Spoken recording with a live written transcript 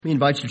We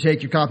invite you to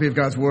take your copy of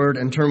God's Word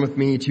and turn with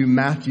me to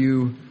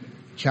Matthew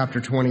chapter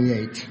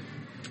 28.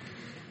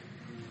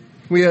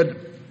 We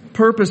had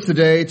purposed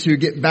today to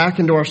get back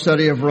into our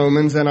study of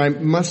Romans, and I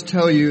must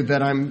tell you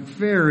that I'm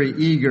very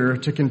eager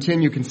to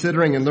continue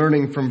considering and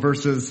learning from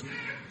verses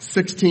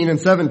 16 and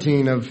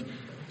 17 of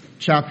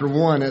chapter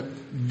 1. At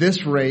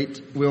this rate,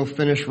 we'll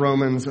finish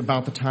Romans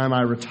about the time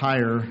I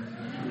retire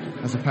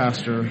as a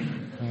pastor.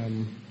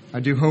 I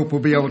do hope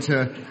we'll be able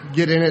to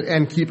get in it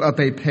and keep up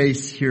a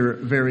pace here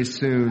very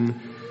soon.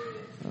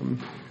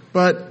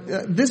 But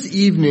this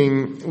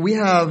evening, we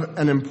have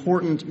an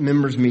important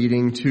members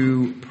meeting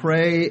to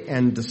pray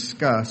and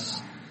discuss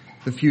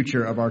the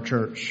future of our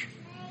church.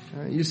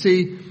 You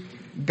see,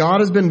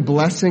 God has been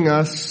blessing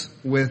us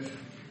with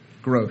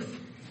growth.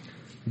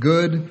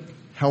 Good,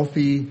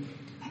 healthy,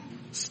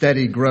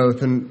 steady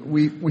growth. And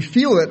we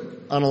feel it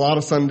on a lot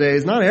of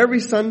Sundays, not every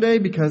Sunday,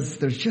 because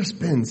there's just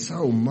been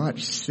so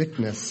much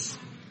sickness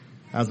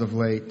as of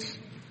late.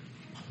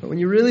 But when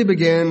you really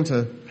begin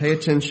to pay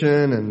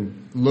attention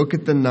and look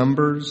at the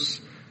numbers,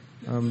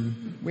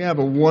 we have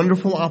a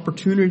wonderful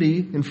opportunity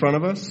in front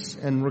of us,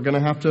 and we're going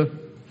to have to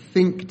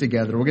think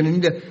together. We're going to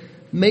need to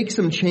make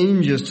some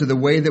changes to the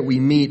way that we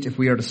meet if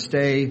we are to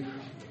stay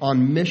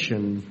on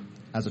mission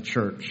as a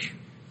church.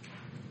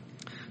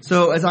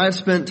 So as I've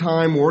spent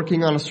time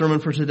working on a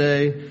sermon for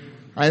today,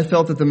 I have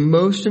felt that the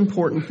most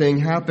important thing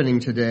happening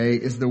today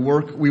is the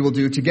work we will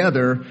do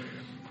together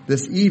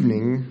this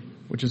evening,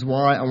 which is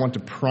why I want to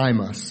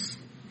prime us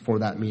for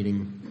that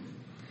meeting.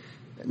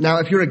 Now,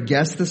 if you're a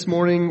guest this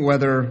morning,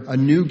 whether a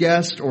new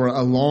guest or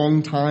a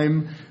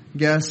long-time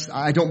guest,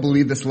 I don't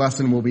believe this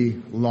lesson will be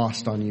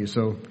lost on you,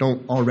 so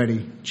don't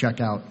already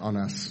check out on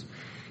us.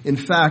 In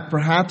fact,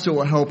 perhaps it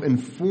will help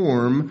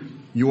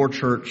inform your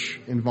church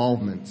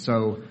involvement.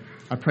 So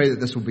I pray that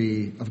this will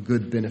be of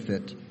good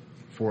benefit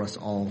for us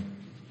all.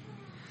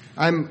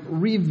 I'm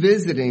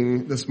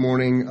revisiting this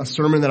morning a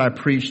sermon that I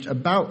preached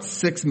about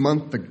 6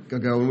 months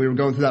ago when we were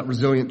going through that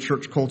resilient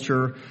church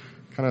culture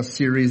kind of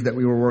series that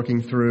we were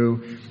working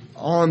through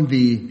on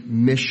the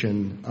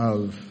mission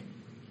of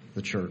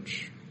the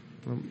church.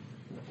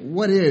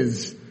 What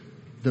is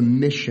the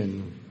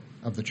mission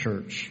of the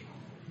church?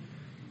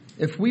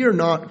 If we are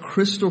not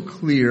crystal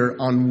clear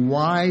on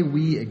why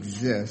we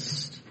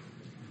exist,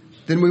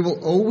 then we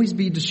will always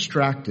be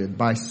distracted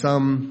by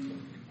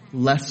some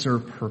lesser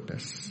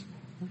purpose.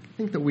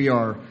 I think that we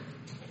are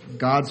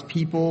God's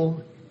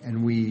people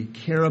and we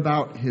care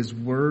about His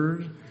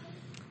Word,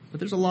 but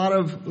there's a lot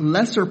of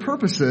lesser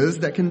purposes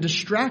that can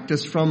distract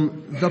us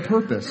from the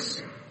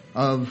purpose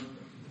of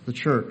the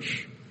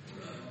church.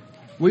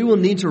 We will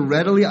need to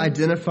readily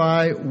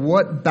identify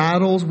what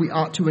battles we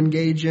ought to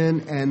engage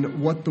in and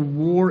what the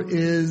war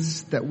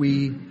is that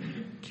we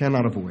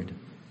cannot avoid.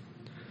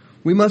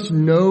 We must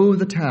know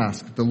the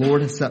task the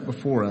Lord has set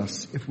before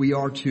us if we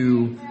are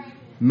to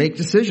make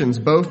decisions,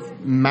 both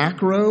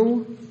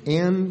macro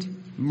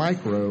and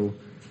micro,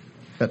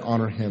 that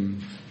honor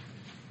Him.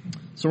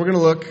 So we're going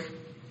to look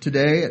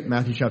today at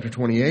Matthew chapter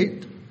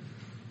 28,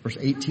 verse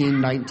 18,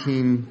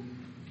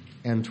 19,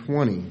 and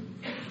 20.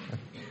 A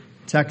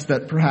text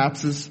that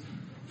perhaps is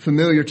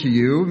familiar to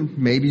you.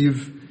 Maybe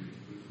you've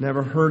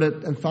never heard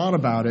it and thought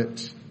about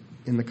it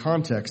in the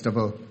context of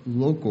a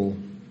local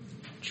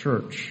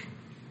church.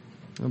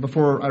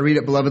 Before I read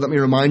it, beloved, let me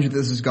remind you that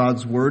this is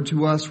God's Word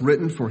to us,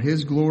 written for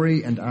His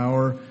glory and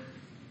our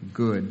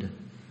good.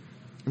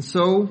 And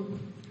so,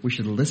 we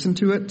should listen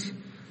to it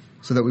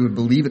so that we would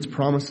believe its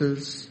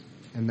promises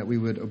and that we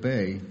would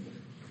obey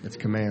its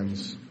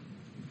commands.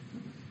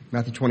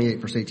 Matthew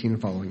 28, verse 18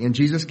 and following. And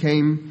Jesus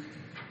came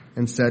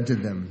and said to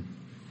them,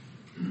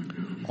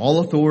 "All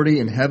authority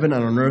in heaven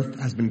and on earth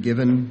has been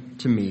given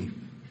to me.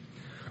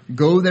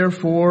 Go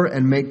therefore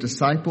and make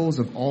disciples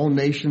of all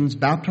nations,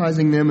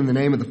 baptizing them in the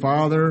name of the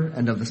Father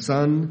and of the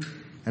Son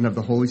and of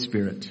the Holy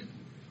Spirit,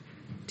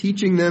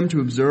 teaching them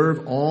to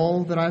observe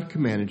all that I have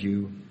commanded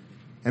you.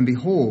 And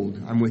behold,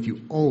 I'm with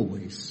you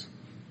always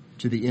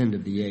to the end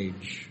of the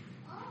age."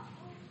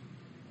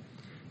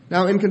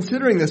 Now, in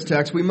considering this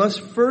text, we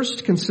must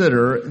first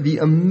consider the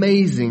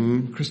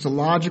amazing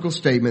Christological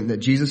statement that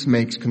Jesus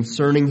makes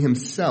concerning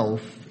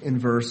Himself in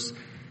verse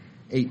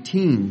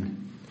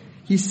 18.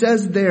 He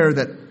says there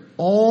that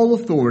all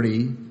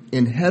authority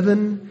in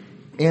heaven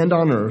and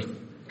on earth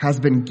has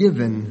been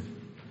given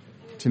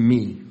to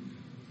me.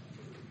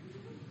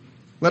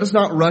 Let us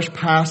not rush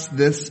past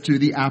this to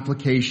the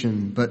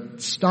application,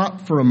 but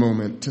stop for a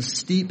moment to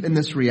steep in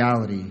this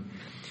reality.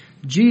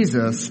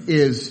 Jesus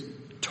is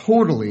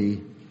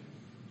totally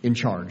in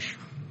charge.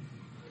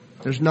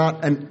 There's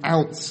not an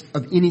ounce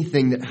of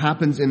anything that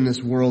happens in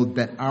this world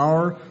that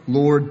our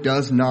Lord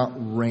does not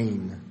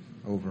reign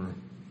over.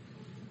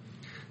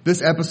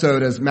 This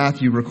episode, as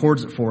Matthew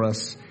records it for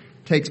us,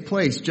 takes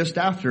place just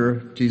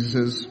after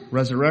Jesus'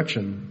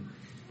 resurrection.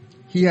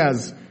 He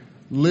has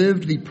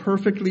lived the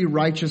perfectly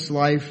righteous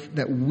life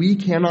that we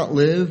cannot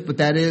live, but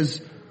that is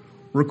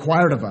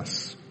required of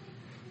us.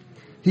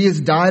 He has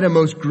died a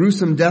most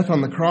gruesome death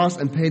on the cross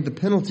and paid the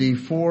penalty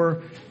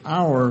for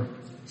our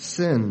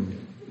sin.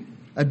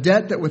 a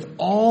debt that with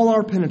all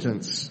our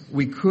penitence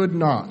we could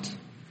not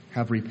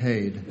have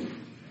repaid.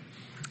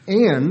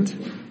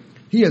 And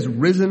he has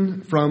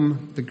risen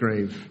from the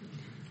grave,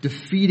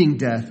 defeating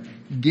death,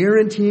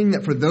 guaranteeing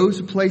that for those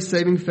who place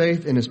saving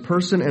faith in his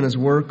person and his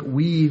work,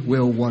 we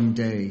will one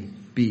day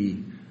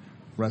be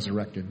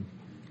resurrected.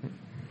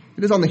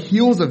 It is on the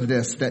heels of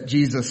this that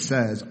Jesus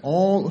says,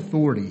 all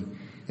authority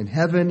in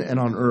heaven and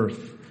on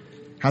earth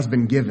has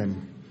been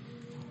given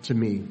to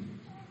me.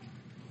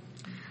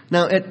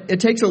 Now, it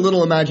takes a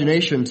little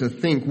imagination to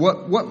think,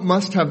 what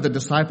must have the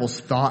disciples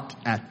thought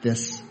at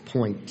this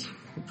point?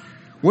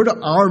 Where do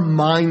our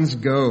minds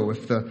go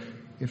if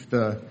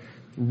the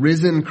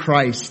risen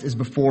Christ is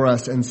before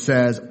us and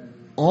says,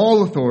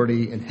 all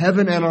authority in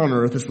heaven and on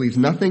earth, this leaves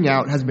nothing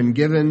out, has been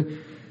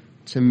given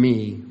to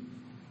me?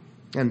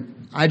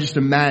 And I just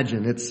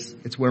imagine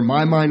it's where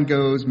my mind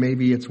goes.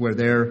 Maybe it's where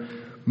their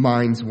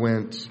minds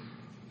went,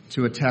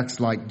 to a text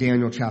like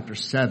Daniel chapter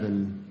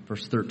 7,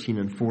 verse 13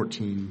 and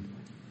 14.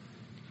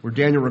 Where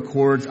Daniel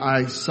records,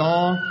 I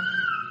saw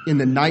in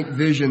the night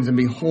visions, and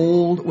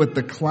behold, with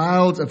the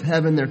clouds of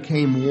heaven there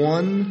came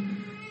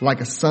one like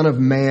a son of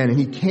man, and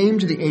he came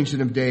to the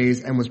Ancient of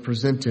Days and was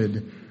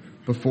presented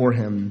before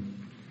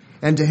him.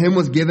 And to him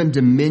was given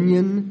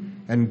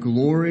dominion and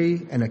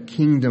glory and a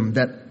kingdom,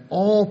 that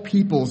all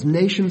peoples,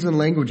 nations, and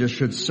languages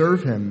should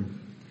serve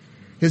him.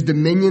 His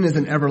dominion is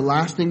an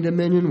everlasting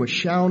dominion which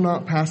shall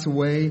not pass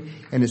away,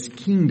 and his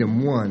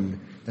kingdom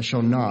one that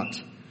shall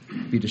not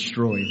be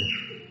destroyed.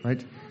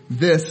 Right?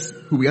 This,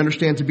 who we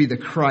understand to be the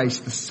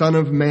Christ, the Son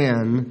of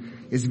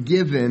Man, is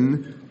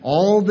given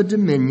all the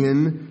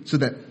dominion so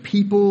that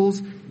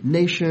peoples,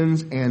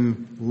 nations,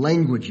 and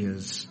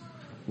languages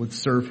would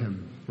serve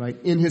him, right?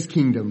 In his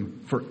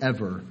kingdom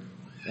forever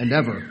and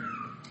ever.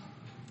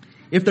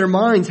 If their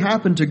minds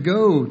happen to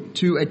go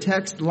to a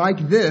text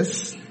like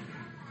this,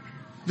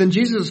 then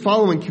Jesus'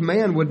 following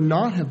command would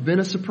not have been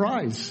a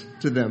surprise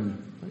to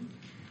them. Right?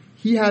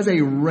 He has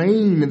a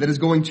reign that is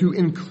going to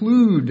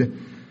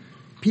include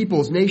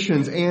peoples,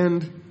 nations,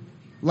 and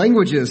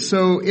languages.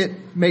 So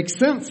it makes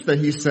sense that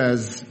he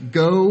says,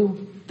 go,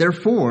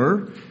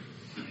 therefore,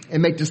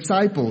 and make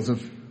disciples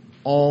of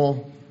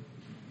all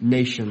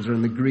nations, or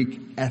in the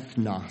Greek,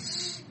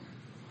 ethnos.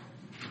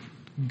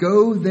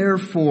 Go,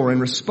 therefore, in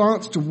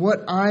response to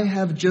what I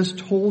have just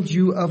told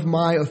you of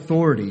my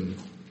authority.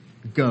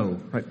 Go,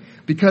 right?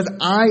 Because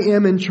I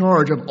am in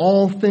charge of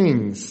all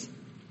things.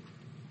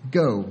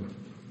 Go.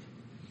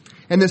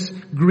 And this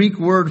Greek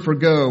word for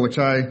go, which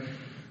I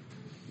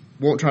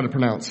won't try to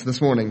pronounce this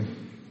morning,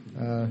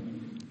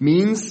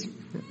 means,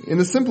 in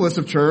the simplest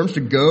of terms, to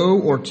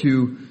go or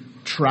to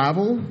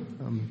travel.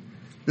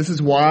 This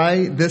is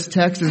why this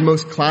text is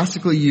most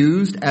classically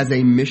used as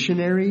a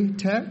missionary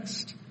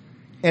text.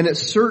 And it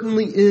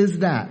certainly is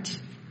that,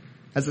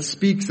 as it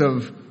speaks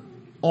of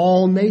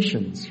all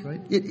nations,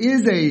 right? It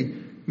is a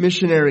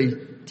missionary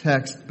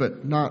text,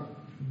 but not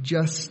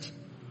just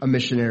a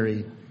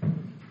missionary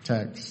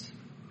text.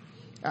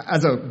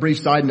 As a brief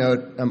side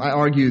note, I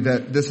argue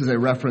that this is a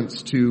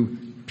reference to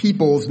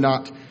peoples,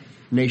 not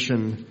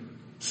nation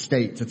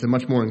states. It's a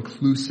much more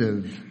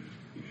inclusive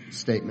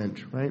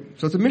statement, right?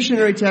 So it's a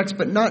missionary text,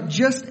 but not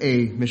just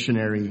a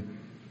missionary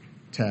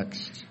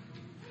text.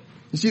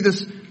 You see,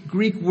 this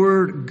Greek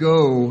word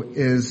go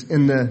is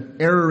in the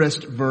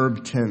aorist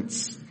verb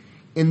tense.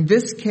 In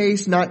this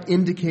case, not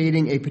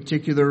indicating a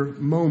particular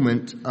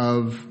moment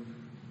of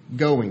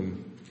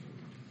going.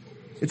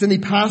 It's in the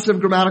passive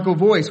grammatical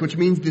voice, which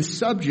means the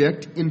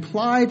subject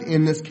implied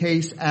in this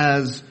case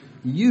as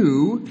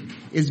you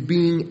is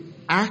being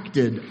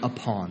acted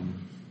upon.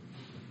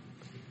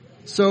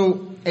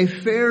 So a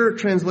fair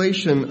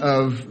translation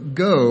of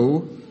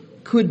go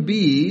could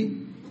be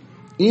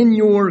in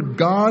your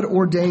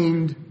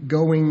God-ordained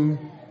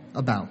going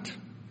about.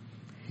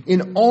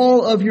 In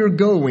all of your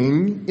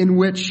going in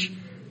which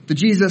the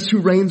Jesus who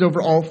reigns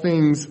over all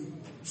things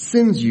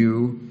sends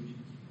you,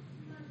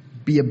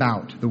 be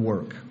about the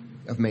work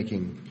of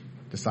making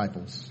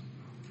disciples.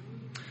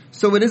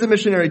 So it is a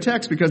missionary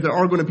text because there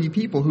are going to be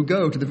people who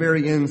go to the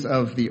very ends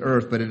of the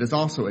earth, but it is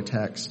also a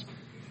text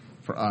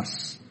for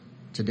us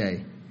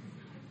today.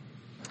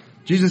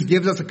 Jesus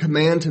gives us a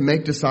command to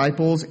make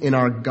disciples in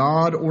our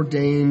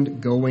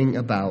God-ordained going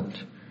about,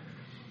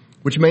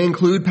 which may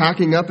include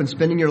packing up and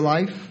spending your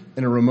life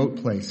in a remote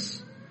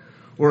place,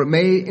 or it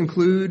may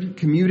include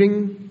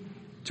commuting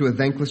to a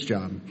thankless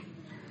job.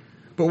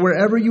 But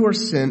wherever you are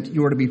sent,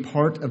 you are to be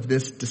part of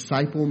this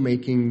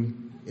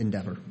disciple-making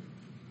endeavor.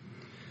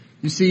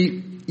 You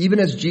see, even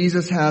as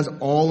Jesus has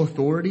all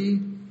authority,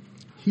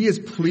 he is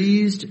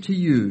pleased to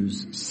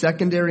use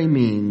secondary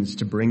means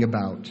to bring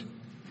about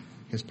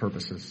his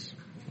purposes.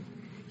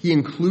 He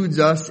includes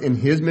us in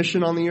his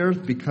mission on the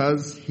earth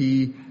because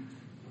he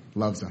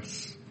loves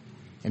us.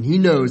 And he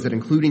knows that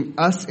including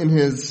us in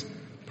his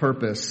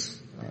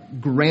purpose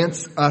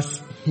grants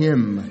us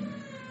him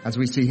as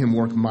we see him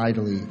work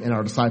mightily in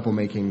our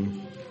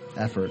disciple-making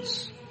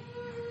efforts.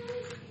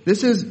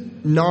 This is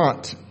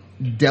not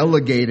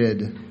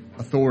delegated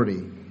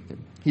authority.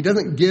 He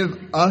doesn't give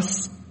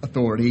us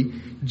authority.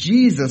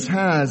 Jesus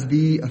has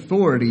the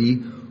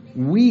authority.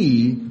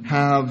 We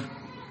have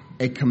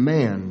a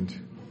command.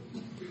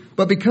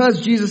 But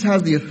because Jesus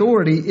has the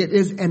authority, it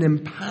is an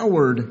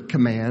empowered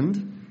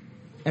command,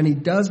 and he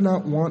does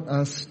not want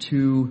us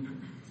to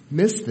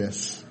miss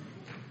this.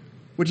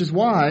 Which is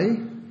why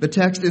the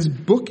text is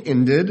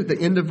bookended. The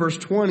end of verse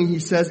 20, he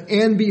says,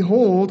 "And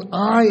behold,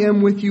 I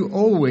am with you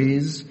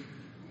always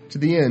to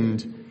the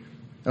end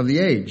of the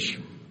age."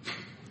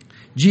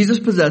 Jesus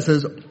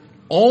possesses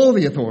all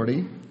the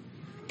authority,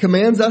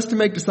 commands us to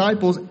make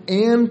disciples,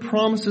 and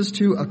promises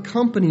to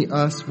accompany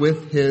us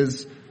with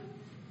his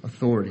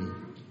authority.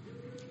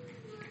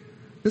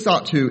 This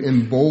ought to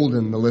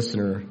embolden the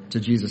listener to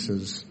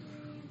Jesus'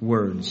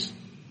 words.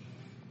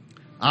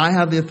 I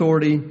have the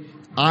authority.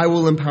 I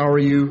will empower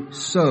you.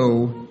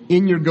 So,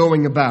 in your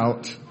going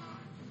about,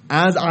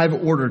 as I've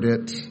ordered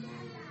it,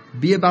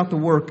 be about the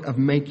work of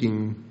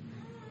making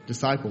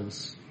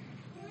disciples.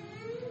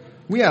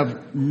 We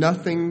have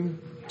nothing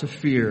to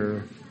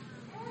fear,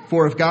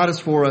 for if God is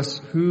for us,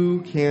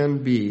 who can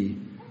be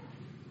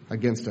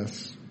against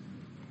us?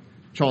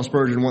 Charles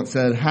Spurgeon once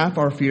said, "Half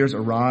our fears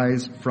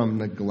arise from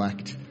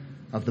neglect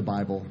of the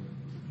Bible."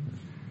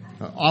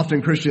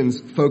 Often Christians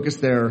focus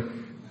their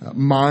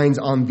minds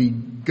on the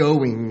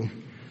going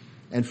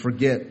and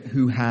forget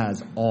who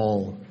has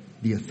all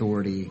the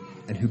authority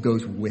and who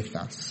goes with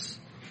us.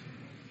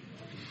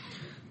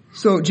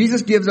 So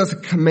Jesus gives us a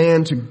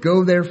command to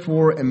go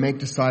therefore and make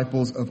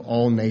disciples of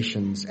all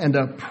nations, and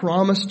a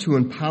promise to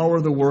empower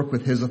the work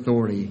with his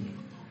authority.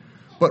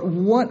 But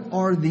what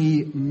are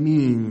the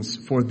means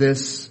for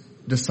this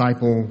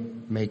disciple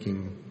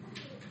making?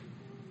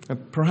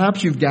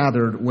 Perhaps you've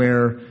gathered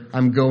where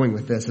I'm going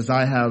with this, as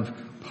I have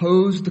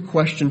posed the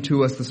question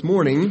to us this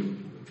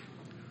morning: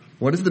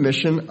 what is the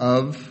mission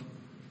of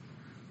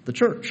the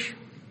church?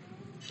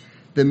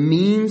 The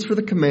means for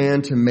the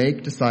command to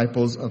make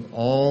disciples of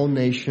all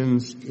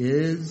nations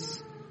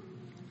is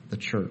the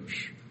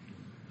church.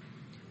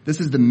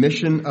 This is the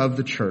mission of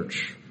the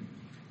church.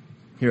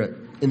 Here,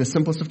 in the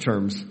simplest of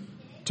terms,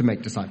 to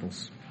make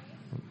disciples.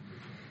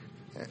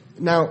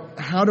 Now,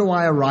 how do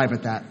I arrive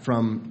at that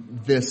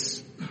from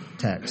this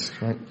text?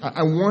 Right?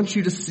 I want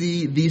you to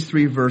see these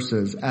three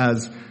verses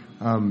as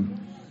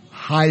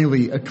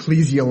highly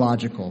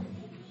ecclesiological.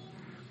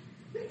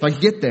 If I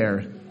get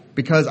there,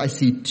 because I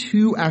see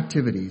two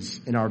activities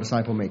in our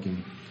disciple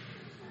making.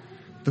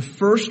 The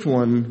first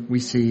one we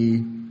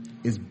see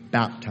is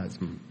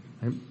baptism.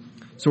 Right?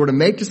 So we're to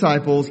make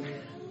disciples,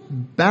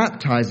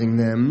 baptizing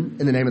them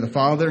in the name of the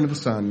Father and of the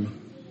Son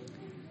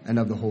and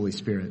of the Holy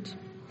Spirit.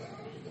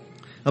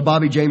 Now,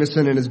 Bobby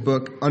Jamieson, in his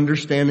book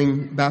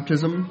Understanding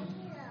Baptism,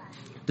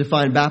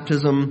 defined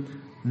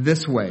baptism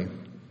this way: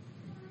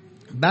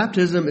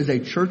 baptism is a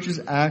church's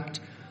act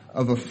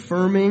of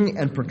affirming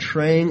and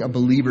portraying a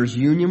believer's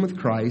union with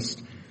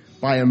Christ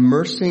by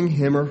immersing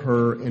him or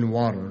her in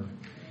water,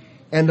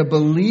 and a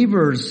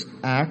believer's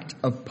act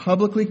of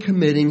publicly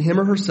committing him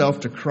or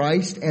herself to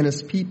Christ and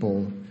his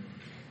people,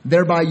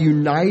 thereby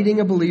uniting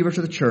a believer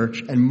to the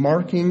church and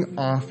marking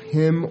off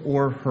him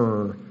or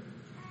her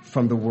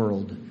from the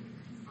world.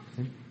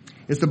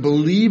 It's the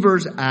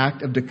believer's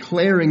act of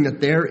declaring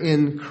that they're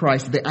in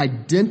Christ. They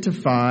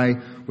identify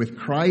with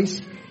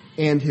Christ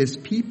and his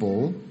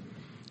people,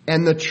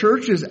 and the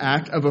church's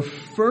act of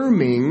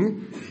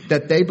affirming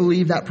that they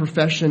believe that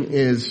profession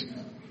is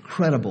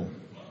credible.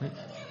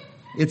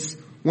 It's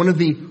one of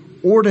the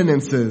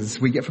ordinances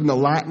we get from the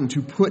Latin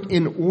to put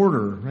in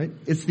order, right?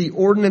 It's the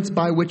ordinance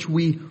by which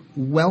we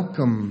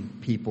welcome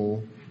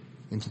people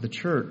into the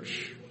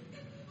church.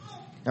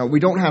 Now,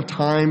 we don't have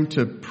time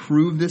to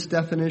prove this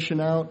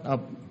definition out.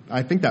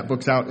 I think that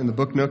book's out in the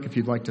Book Nook if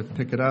you'd like to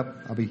pick it up.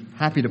 I'll be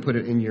happy to put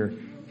it in your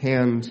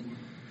hand.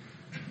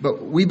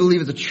 But we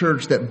believe as a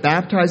church that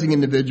baptizing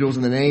individuals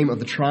in the name of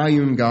the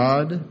triune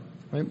God,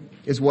 right,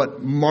 is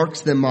what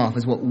marks them off,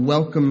 is what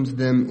welcomes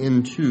them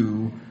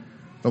into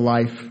the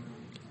life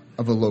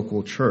of a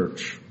local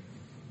church.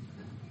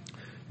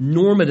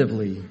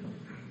 Normatively,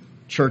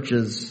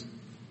 churches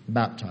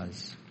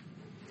baptize.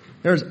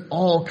 There's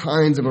all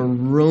kinds of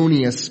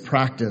erroneous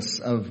practice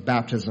of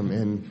baptism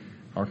in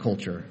our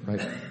culture,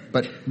 right?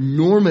 But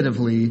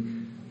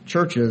normatively,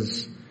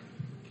 churches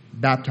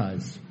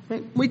baptize.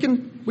 Right? We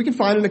can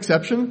find an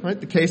exception, right?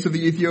 The case of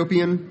the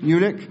Ethiopian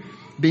eunuch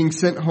being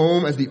sent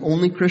home as the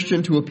only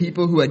Christian to a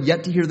people who had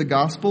yet to hear the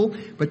gospel.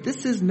 But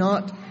this is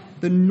not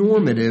the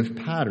normative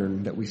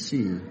pattern that we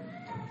see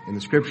in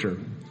the Scripture.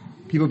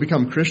 People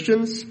become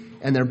Christians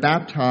and they're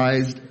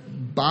baptized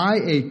by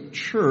a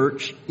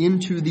church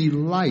into the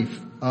life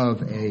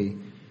of a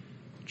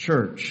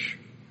church.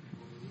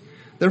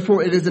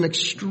 Therefore, it is an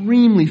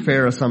extremely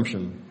fair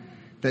assumption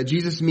that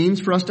Jesus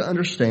means for us to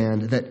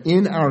understand that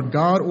in our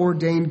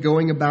God-ordained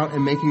going about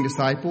and making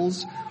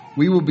disciples,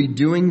 we will be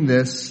doing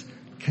this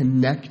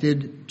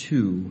connected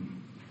to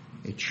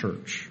a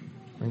church.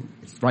 Right?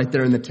 It's right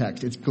there in the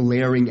text. It's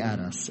glaring at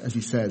us as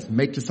he says,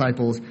 make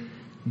disciples,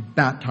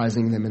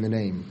 baptizing them in the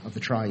name of the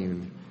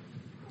triune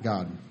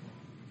God.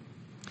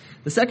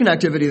 The second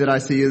activity that I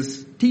see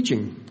is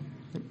teaching.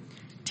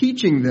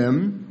 teaching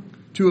them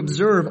to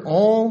observe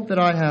all that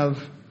I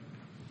have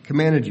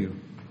commanded you.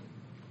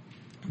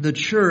 The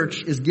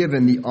church is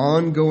given the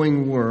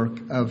ongoing work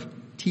of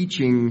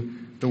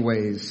teaching the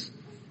ways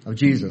of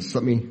Jesus.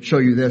 Let me show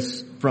you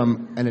this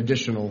from an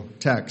additional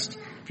text.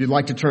 If you'd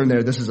like to turn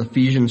there, this is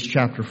Ephesians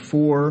chapter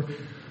 4,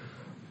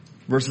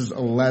 verses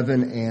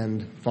 11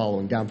 and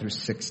following, down through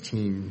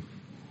 16.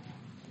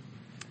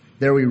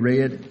 There we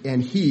read,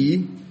 and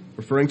he,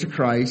 referring to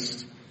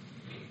Christ,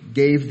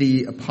 gave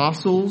the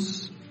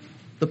apostles,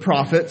 the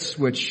prophets,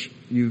 which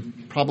you've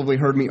probably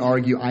heard me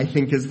argue I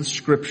think is the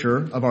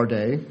scripture of our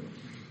day.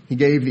 He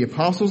gave the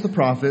apostles, the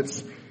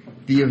prophets,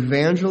 the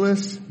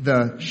evangelists,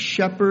 the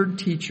shepherd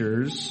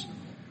teachers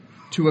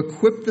to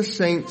equip the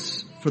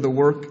saints for the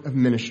work of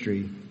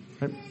ministry.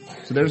 Right?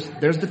 So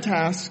there's the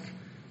task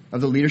of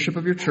the leadership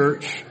of your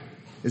church,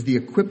 is the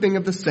equipping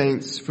of the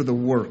saints for the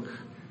work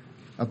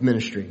of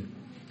ministry.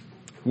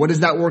 What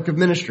is that work of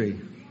ministry?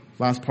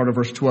 Last part of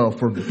verse 12,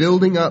 for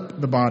building up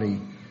the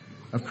body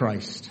of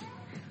Christ,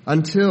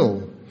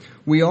 until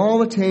we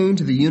all attain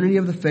to the unity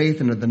of the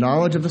faith and of the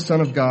knowledge of the Son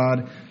of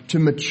God, to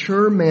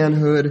mature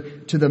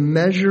manhood, to the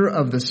measure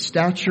of the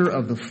stature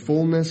of the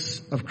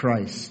fullness of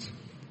Christ,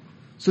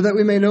 so that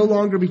we may no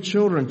longer be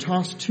children,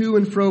 tossed to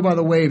and fro by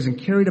the waves and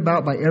carried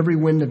about by every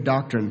wind of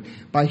doctrine,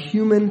 by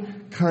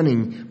human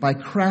cunning, by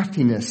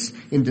craftiness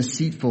in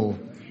deceitful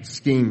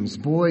schemes.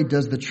 Boy,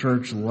 does the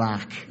church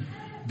lack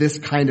this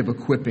kind of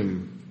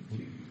equipping.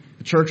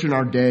 The church in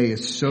our day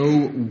is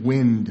so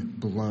wind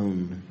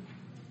blown.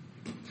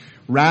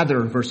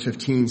 Rather, verse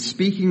 15,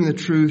 speaking the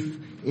truth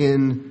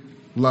in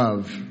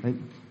love. Right?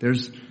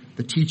 There's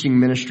the teaching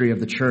ministry of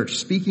the church.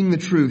 Speaking the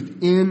truth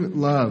in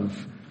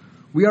love.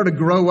 We are to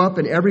grow up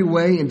in every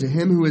way into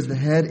him who is the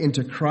head,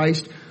 into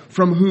Christ,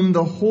 from whom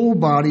the whole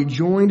body,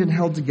 joined and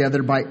held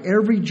together by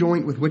every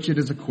joint with which it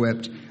is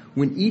equipped,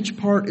 when each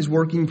part is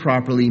working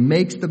properly,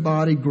 makes the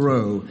body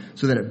grow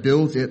so that it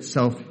builds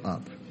itself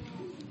up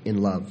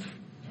in love.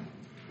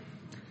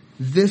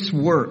 This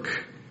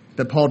work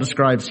that Paul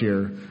describes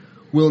here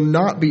will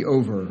not be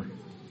over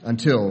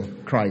until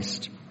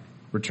Christ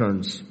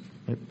returns.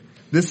 Right?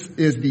 This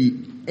is the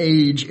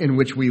age in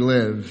which we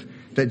live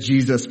that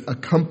Jesus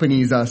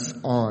accompanies us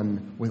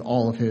on with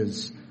all of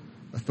his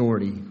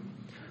authority.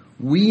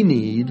 We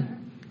need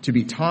to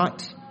be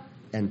taught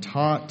and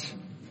taught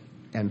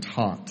and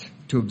taught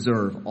to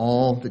observe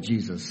all that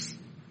Jesus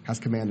has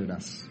commanded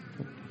us.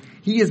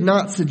 He is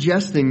not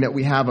suggesting that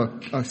we have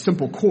a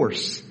simple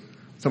course.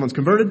 Someone's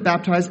converted,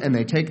 baptized, and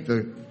they take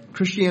the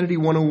Christianity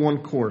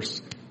 101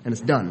 course, and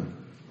it's done.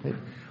 Right?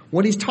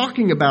 What he's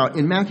talking about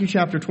in Matthew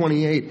chapter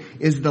 28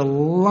 is the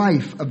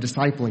life of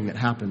discipling that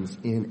happens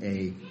in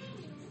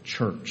a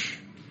church.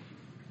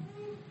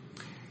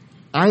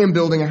 I am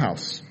building a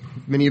house.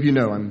 Many of you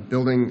know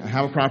I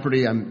have a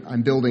property.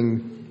 I'm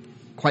building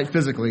quite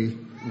physically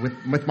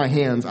with my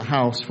hands a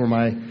house for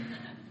my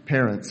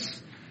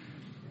parents.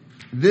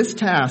 This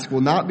task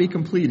will not be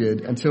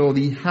completed until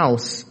the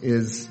house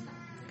is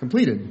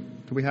completed.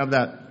 So we have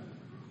that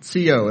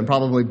CO, and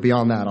probably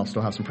beyond that I'll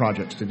still have some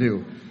projects to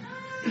do.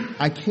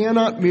 I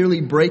cannot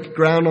merely break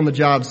ground on the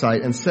job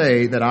site and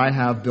say that I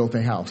have built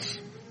a house.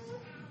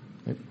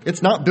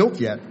 It's not built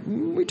yet.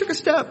 We took a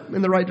step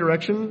in the right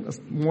direction,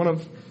 one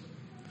of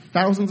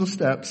thousands of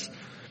steps,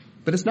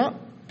 but it's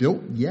not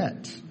built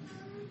yet.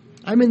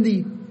 I'm in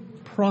the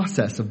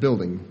process of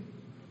building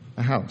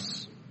a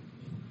house.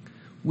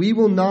 We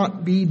will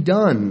not be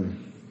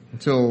done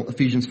until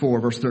Ephesians 4,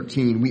 verse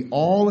 13. We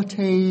all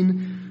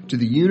attain to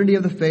the unity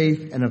of the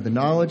faith and of the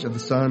knowledge of the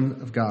Son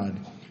of God,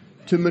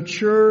 to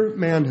mature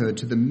manhood,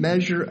 to the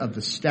measure of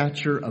the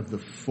stature of the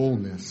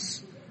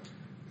fullness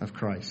of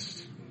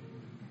Christ.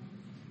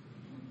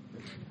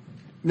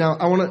 Now,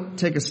 I want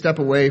to take a step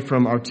away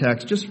from our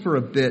text just for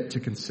a bit to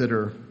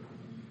consider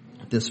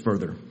this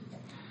further.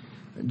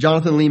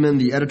 Jonathan Leeman,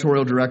 the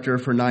editorial director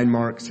for 9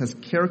 Marks, has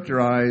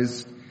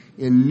characterized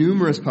in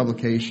numerous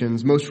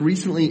publications, most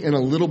recently in a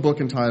little book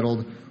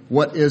entitled,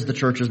 What is the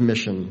Church's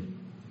Mission?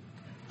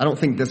 I don't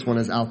think this one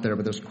is out there,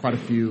 but there's quite a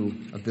few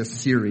of this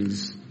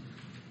series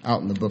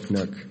out in the book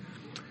nook.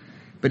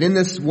 But in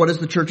this What is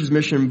the Church's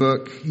Mission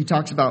book, he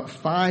talks about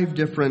 5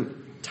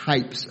 different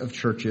types of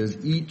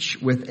churches,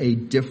 each with a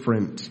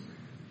different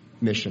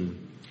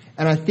mission.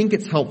 And I think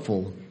it's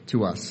helpful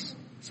to us.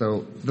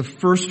 So the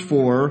first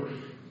 4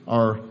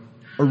 are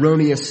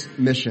erroneous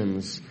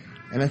missions.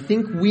 And I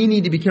think we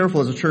need to be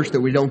careful as a church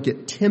that we don't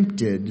get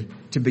tempted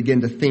to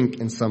begin to think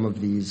in some of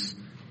these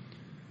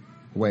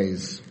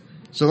ways.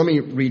 So let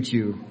me read to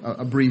you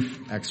a brief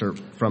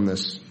excerpt from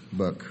this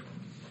book.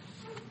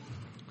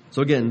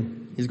 So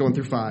again, he's going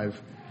through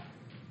 5.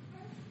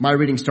 My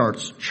reading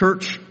starts,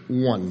 Church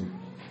 1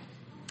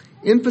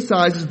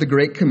 emphasizes the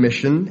Great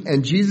Commission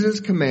and Jesus'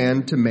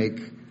 command to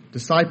make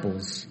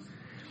disciples.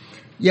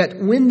 Yet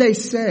when they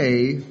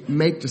say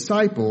make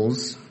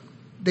disciples,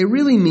 they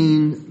really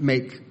mean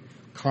make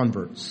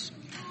converts.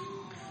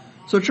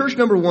 So church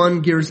number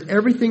 1 gears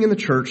everything in the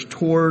church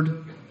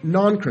toward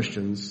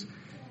non-Christians,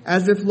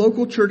 as if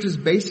local churches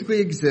basically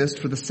exist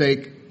for the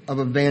sake of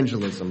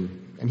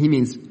evangelism And he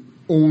means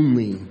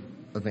only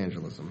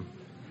evangelism.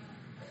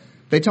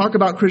 They talk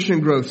about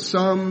Christian growth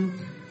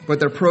some, but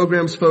their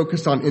programs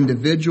focus on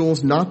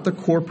individuals, not the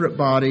corporate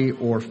body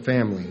or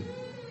family.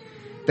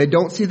 They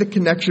don't see the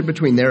connection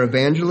between their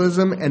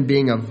evangelism and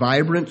being a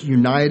vibrant,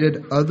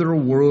 united,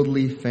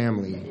 otherworldly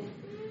family.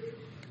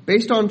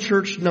 Based on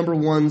Church Number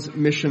One's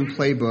mission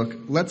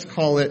playbook, let's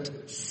call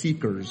it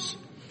Seekers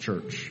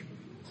Church.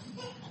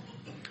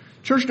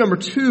 Church Number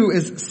Two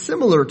is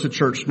similar to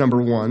Church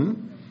Number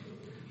One,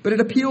 but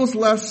it appeals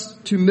less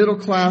to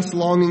middle-class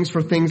longings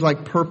for things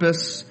like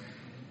purpose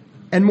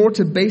and more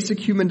to basic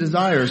human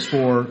desires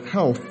for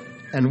health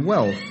and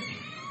wealth.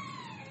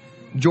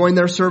 Join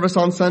their service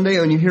on Sunday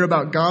and you hear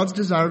about God's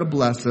desire to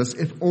bless us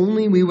if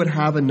only we would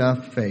have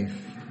enough faith.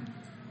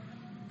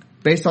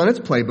 Based on its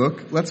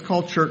playbook, let's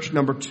call Church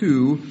Number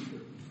Two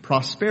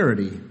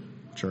Prosperity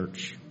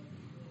Church.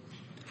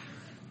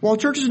 While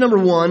churches Number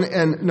One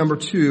and Number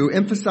Two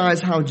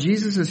emphasize how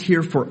Jesus is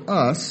here for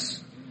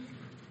us,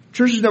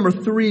 churches Number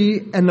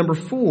Three and Number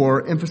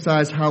Four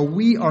emphasize how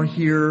we are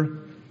here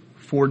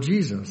for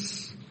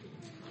Jesus.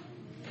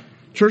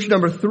 Church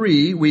Number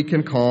Three we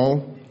can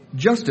call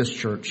Justice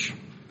Church.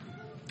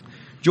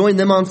 Join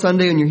them on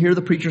Sunday and you hear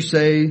the preacher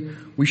say,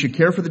 we should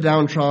care for the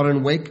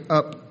downtrodden, wake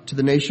up to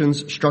the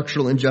nation's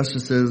structural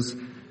injustices,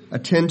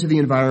 attend to the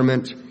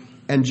environment,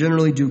 and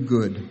generally do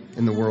good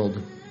in the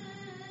world.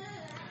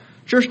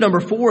 Church Number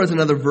Four is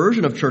another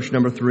version of Church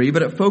Number Three,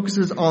 but it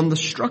focuses on the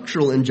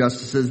structural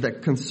injustices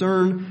that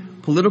concern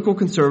political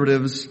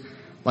conservatives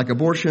like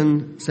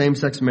abortion,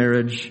 same-sex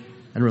marriage,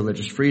 and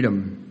religious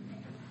freedom.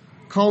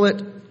 Call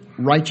it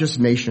Righteous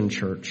Nation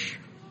Church.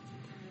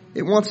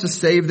 It wants to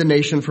save the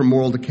nation from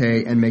moral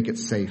decay and make it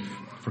safe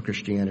for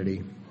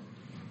Christianity.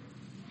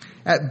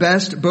 At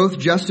best, both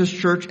Justice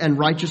Church and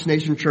Righteous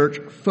Nation Church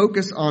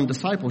focus on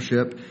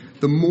discipleship,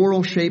 the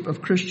moral shape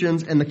of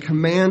Christians, and the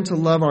command to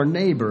love our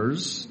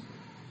neighbors.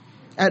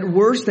 At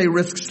worst, they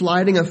risk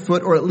sliding a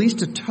foot or at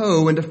least a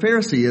toe into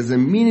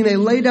Phariseeism, meaning they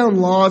lay down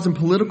laws and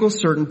political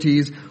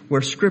certainties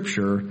where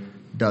Scripture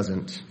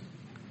doesn't.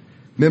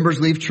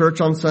 Members leave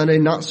church on Sunday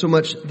not so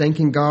much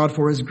thanking God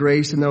for His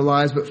grace in their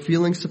lives, but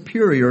feeling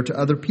superior to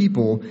other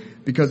people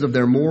because of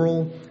their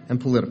moral and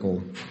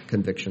political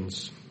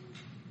convictions.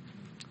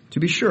 To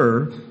be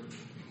sure,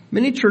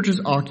 many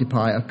churches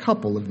occupy a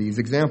couple of these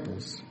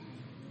examples.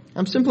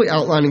 I'm simply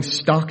outlining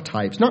stock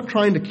types, not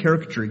trying to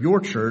caricature your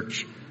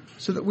church,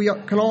 so that we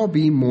can all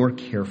be more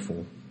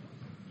careful.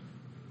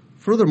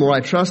 Furthermore,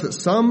 I trust that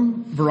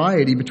some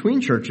variety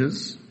between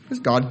churches is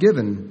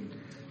God-given.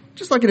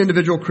 Just like an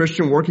individual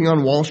Christian working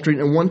on Wall Street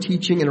and one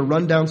teaching in a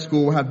rundown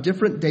school will have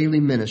different daily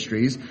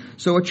ministries,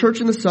 so a church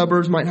in the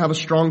suburbs might have a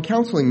strong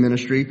counseling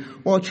ministry,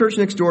 while a church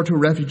next door to a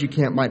refugee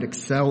camp might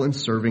excel in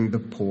serving the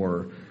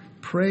poor.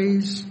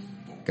 Praise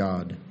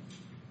God.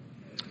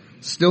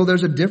 Still,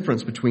 there's a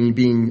difference between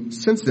being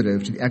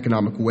sensitive to the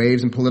economic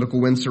waves and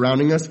political winds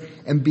surrounding us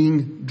and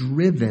being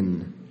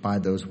driven by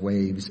those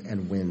waves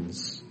and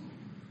winds.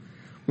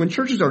 When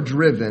churches are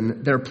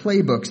driven, their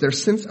playbooks, their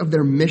sense of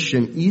their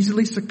mission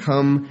easily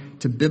succumb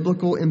to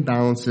biblical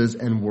imbalances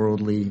and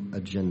worldly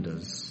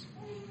agendas.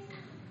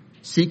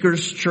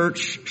 Seekers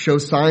Church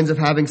shows signs of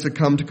having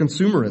succumbed to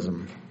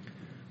consumerism.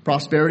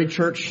 Prosperity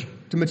Church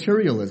to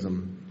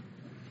materialism.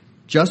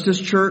 Justice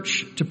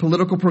Church to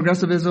political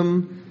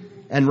progressivism.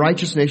 And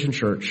Righteous Nation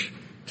Church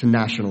to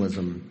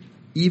nationalism,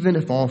 even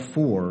if all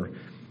four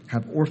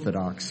have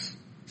orthodox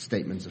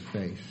statements of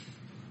faith.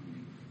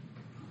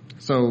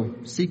 So,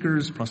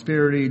 Seekers,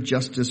 Prosperity,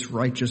 Justice,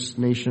 Righteous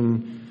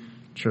Nation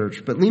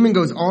Church. But Lehman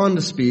goes on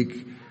to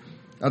speak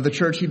of the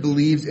church he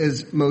believes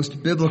is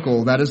most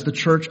biblical. That is the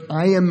church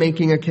I am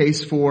making a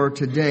case for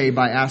today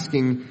by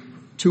asking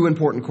two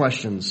important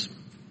questions.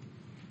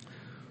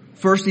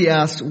 First, he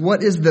asks,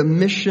 what is the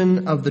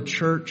mission of the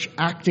church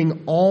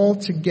acting all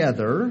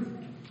together?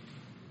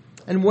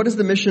 And what is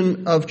the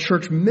mission of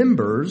church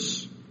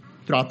members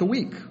throughout the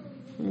week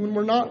when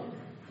we're not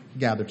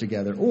gathered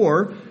together?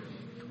 Or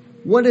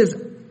what is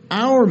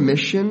our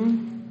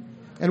mission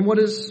and what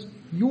is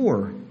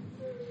your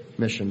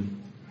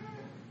mission?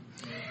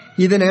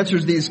 He then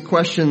answers these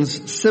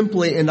questions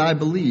simply and I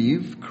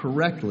believe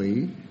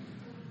correctly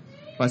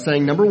by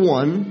saying, number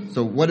one,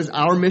 so what is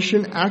our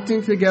mission?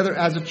 Acting together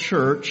as a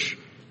church,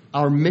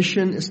 our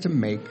mission is to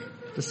make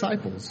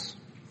disciples.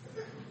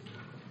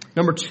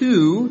 Number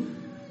two,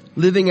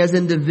 living as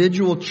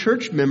individual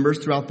church members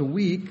throughout the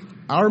week,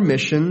 our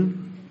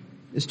mission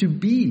is to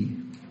be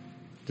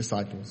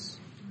disciples.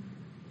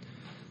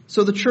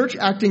 So the church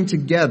acting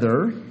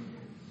together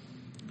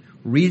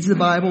reads the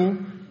Bible,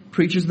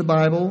 preaches the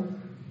Bible,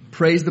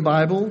 prays the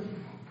Bible,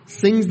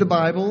 sings the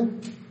Bible,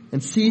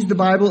 and sees the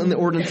Bible in the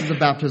ordinances of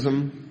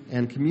baptism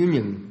and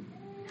communion.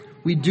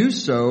 We do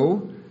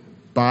so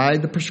by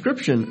the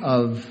prescription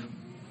of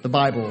the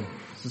Bible.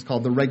 This is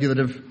called the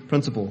regulative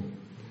principle.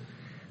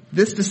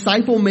 This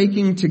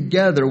disciple-making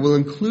together will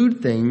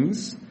include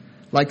things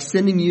like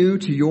sending you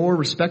to your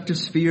respective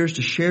spheres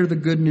to share the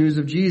good news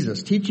of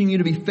Jesus, teaching you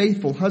to be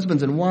faithful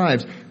husbands and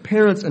wives,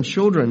 parents and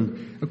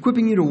children,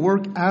 equipping you to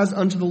work as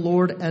unto the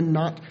Lord and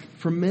not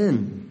for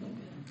men.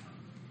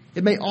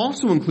 It may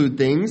also include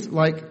things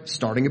like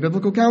starting a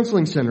biblical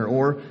counseling center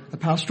or a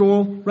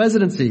pastoral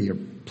residency or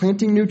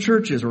planting new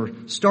churches or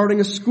starting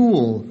a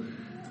school.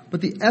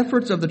 But the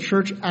efforts of the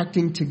church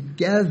acting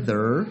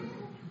together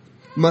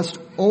must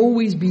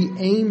always be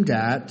aimed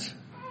at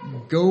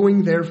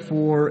going,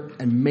 therefore,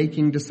 and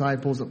making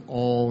disciples of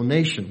all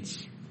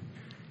nations,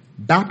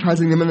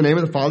 baptizing them in the name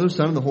of the Father,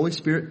 Son, and the Holy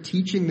Spirit,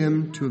 teaching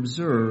them to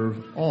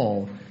observe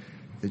all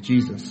that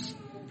Jesus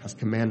has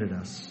commanded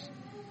us.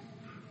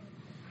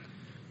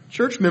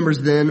 Church members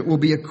then will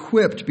be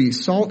equipped to be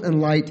salt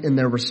and light in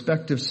their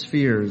respective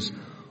spheres,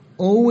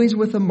 always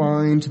with a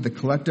mind to the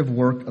collective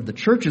work of the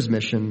church's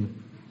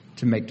mission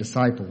to make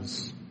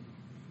disciples.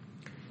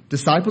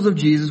 Disciples of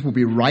Jesus will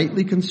be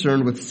rightly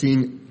concerned with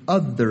seeing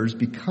others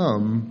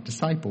become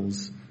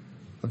disciples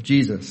of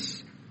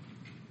Jesus.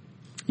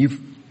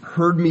 You've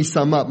heard me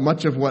sum up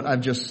much of what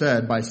I've just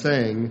said by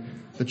saying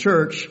the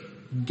church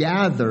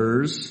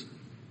gathers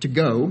to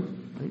go.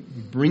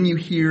 We bring you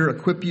here,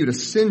 equip you to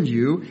send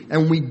you,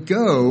 and we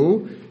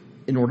go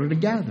in order to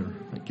gather.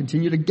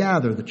 Continue to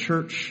gather the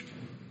church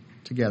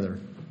together.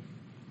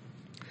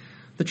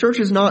 The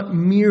church is not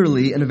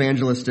merely an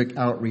evangelistic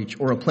outreach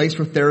or a place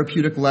for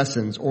therapeutic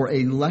lessons or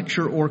a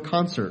lecture or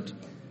concert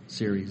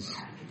series.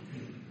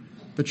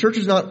 The church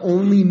is not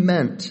only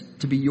meant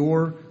to be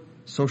your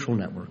social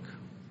network.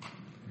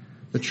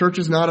 The church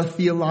is not a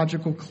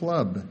theological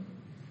club.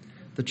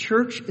 The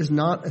church is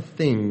not a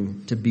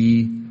thing to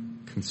be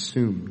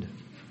consumed.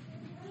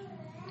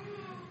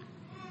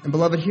 And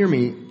beloved, hear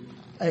me,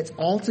 it's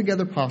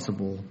altogether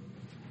possible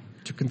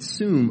to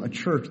consume a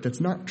church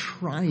that's not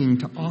trying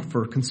to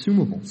offer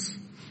consumables.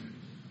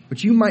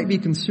 What you might be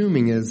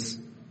consuming is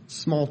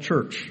small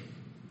church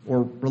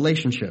or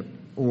relationship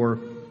or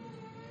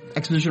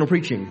expositional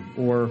preaching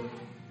or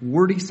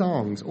wordy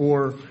songs,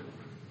 or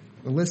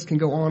the list can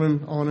go on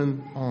and on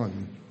and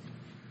on.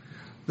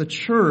 The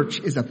church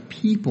is a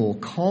people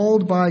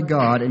called by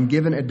God and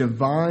given a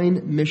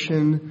divine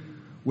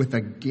mission with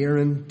a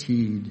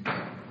guaranteed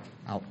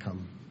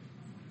outcome.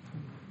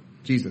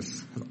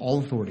 Jesus has all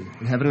authority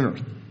in heaven and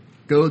earth.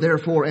 Go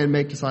therefore and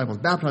make disciples,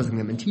 baptizing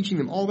them and teaching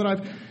them all that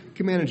I've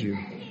commanded you.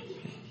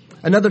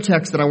 Another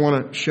text that I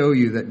want to show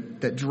you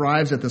that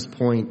drives at this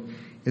point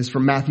is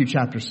from Matthew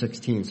chapter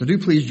 16. So do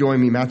please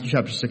join me, Matthew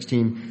chapter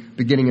 16,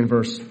 beginning in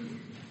verse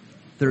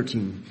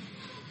 13.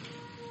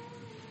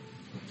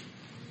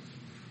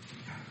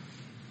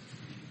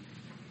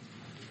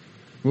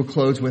 We'll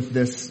close with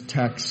this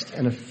text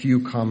and a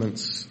few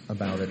comments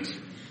about it.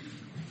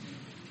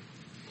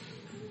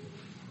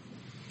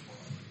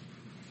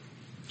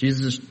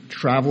 Jesus is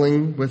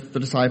traveling with the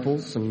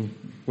disciples, and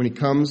when he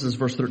comes, as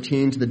verse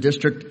 13, to the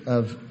district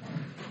of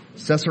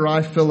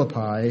Caesarea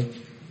Philippi,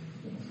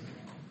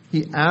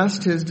 he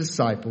asked his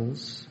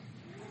disciples,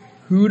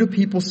 "Who do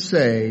people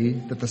say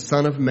that the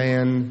Son of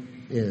Man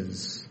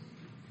is?"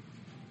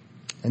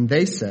 And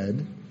they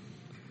said,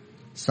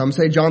 "Some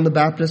say John the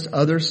Baptist,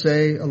 others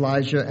say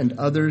Elijah, and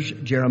others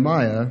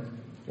Jeremiah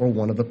or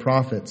one of the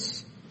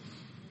prophets."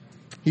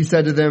 He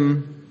said to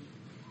them,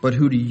 "But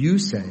who do you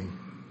say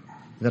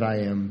that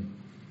I am?"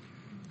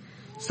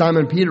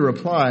 Simon Peter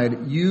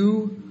replied,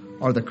 "You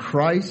are the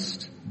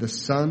Christ, the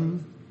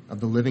Son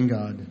of the living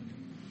God."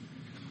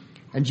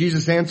 And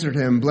Jesus answered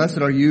him,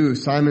 "Blessed are you,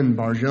 Simon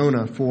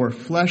Bar-Jonah, for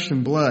flesh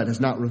and blood has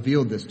not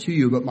revealed this to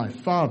you, but my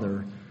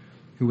Father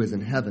who is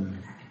in heaven.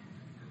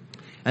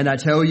 And I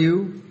tell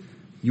you,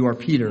 you are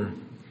Peter,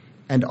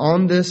 and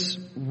on this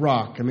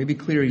rock," and let me be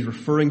clear, he's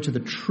referring to the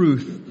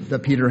truth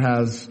that Peter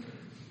has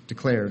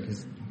declared.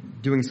 He's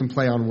doing some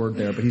play on word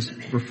there, but he's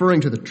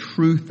referring to the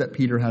truth that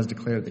Peter has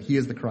declared, that he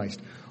is the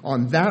Christ.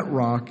 On that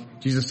rock,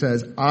 Jesus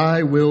says,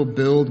 "I will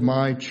build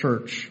my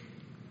church."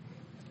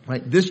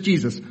 Right? This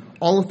Jesus,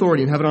 all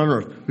authority in heaven and on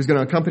earth, who's going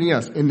to accompany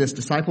us in this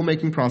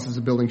disciple-making process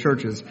of building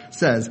churches,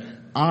 says,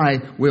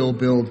 "I will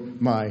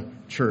build my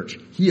church."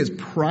 He is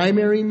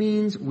primary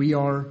means, we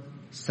are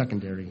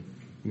secondary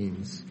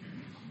means.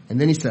 And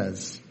then he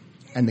says,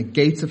 "And the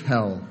gates of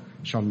hell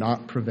shall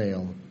not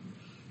prevail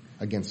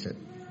against it."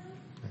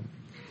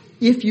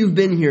 If you've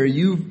been here,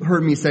 you've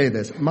heard me say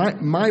this.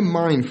 My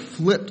mind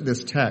flipped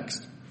this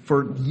text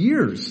for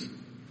years.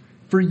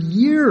 For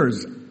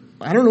years.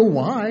 I don't know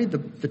why.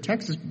 The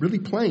text is really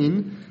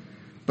plain.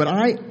 But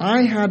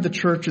I had the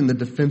church in the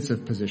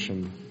defensive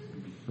position,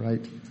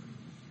 right?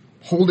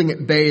 Holding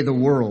at bay the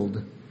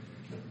world.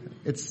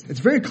 It's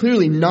very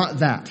clearly not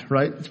that,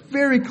 right? It's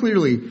very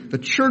clearly the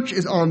church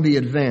is on the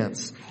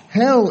advance.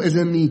 Hell is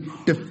in the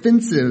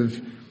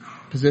defensive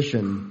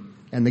position.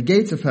 And the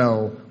gates of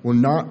hell will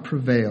not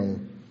prevail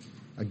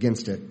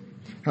against it.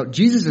 Now,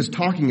 Jesus is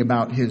talking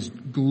about his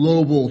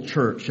global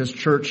church, his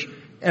church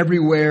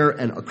everywhere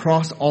and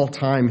across all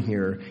time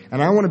here.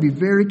 And I want to be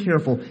very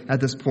careful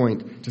at this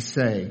point to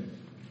say,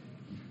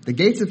 the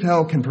gates of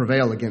hell can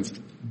prevail against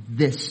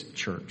this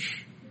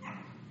church.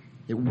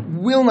 It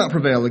will not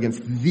prevail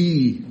against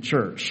the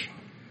church.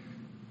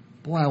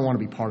 Boy, I want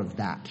to be part of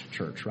that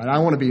church, right? I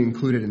want to be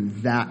included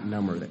in that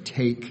number that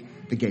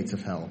take the gates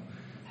of hell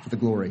for the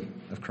glory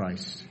of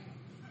Christ.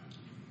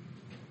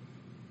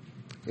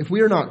 If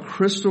we are not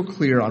crystal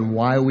clear on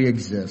why we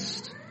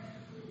exist,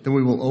 then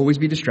we will always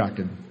be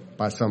distracted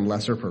by some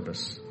lesser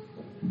purpose.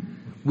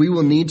 We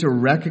will need to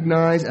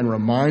recognize and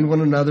remind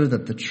one another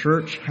that the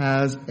church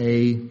has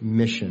a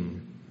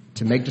mission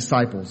to make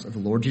disciples of the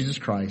Lord Jesus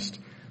Christ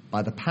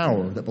by the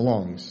power that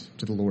belongs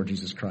to the Lord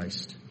Jesus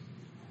Christ.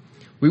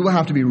 We will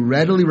have to be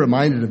readily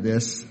reminded of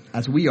this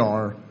as we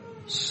are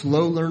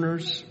slow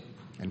learners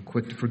and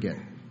quick to forget.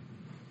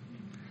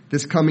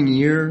 This coming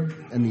year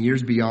and the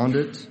years beyond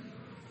it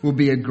will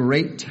be a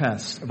great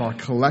test of our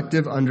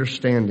collective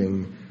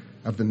understanding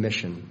of the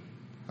mission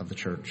of the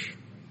church.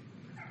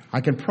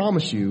 I can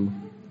promise you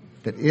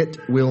that it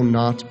will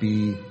not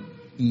be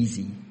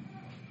easy.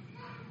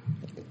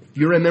 If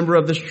you're a member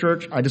of this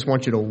church, I just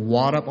want you to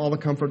wad up all the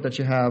comfort that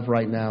you have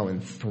right now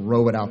and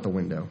throw it out the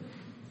window.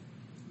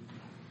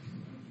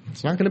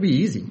 It's not going to be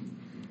easy.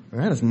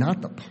 And that is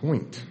not the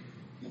point.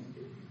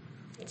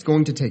 It's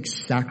going to take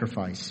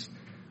sacrifice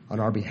on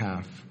our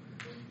behalf.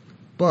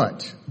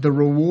 But the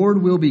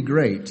reward will be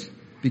great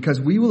because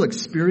we will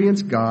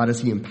experience God as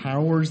He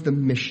empowers the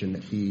mission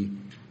that He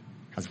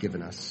has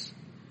given us.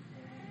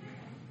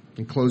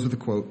 And close with a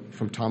quote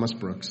from Thomas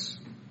Brooks.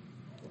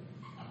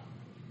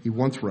 He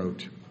once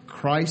wrote,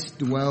 "Christ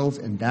dwells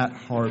in that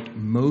heart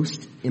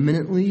most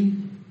eminently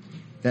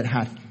that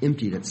hath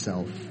emptied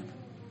itself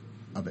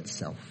of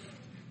itself."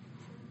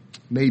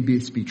 May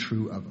this be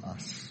true of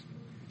us.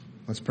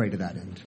 Let's pray to that end.